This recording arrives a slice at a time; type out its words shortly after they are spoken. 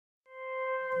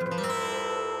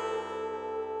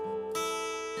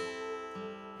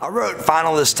I wrote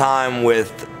Final this time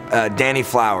with Dani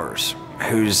Flowers,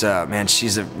 who's, man,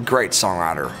 she's a great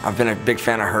songwriter. I've been a big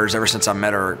fan of hers ever since I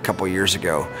met her a couple years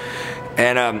ago.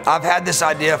 And I've had this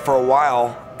idea for a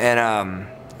while, and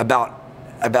about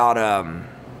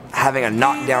having a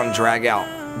knockdown,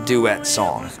 drag-out duet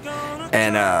song.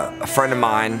 And a friend of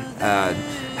mine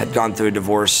had gone through a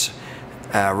divorce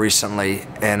recently,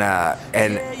 and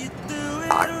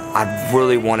I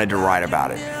really wanted to write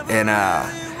about it.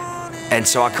 And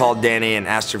so I called Dani and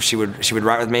asked her if she would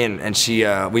write with me,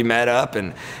 and we met up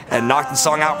and knocked the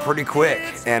song out pretty quick.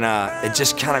 And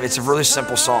it's a really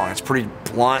simple song. It's pretty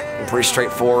blunt and pretty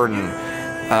straightforward, and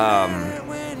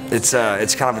it's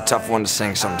kind of a tough one to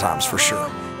sing sometimes, for sure.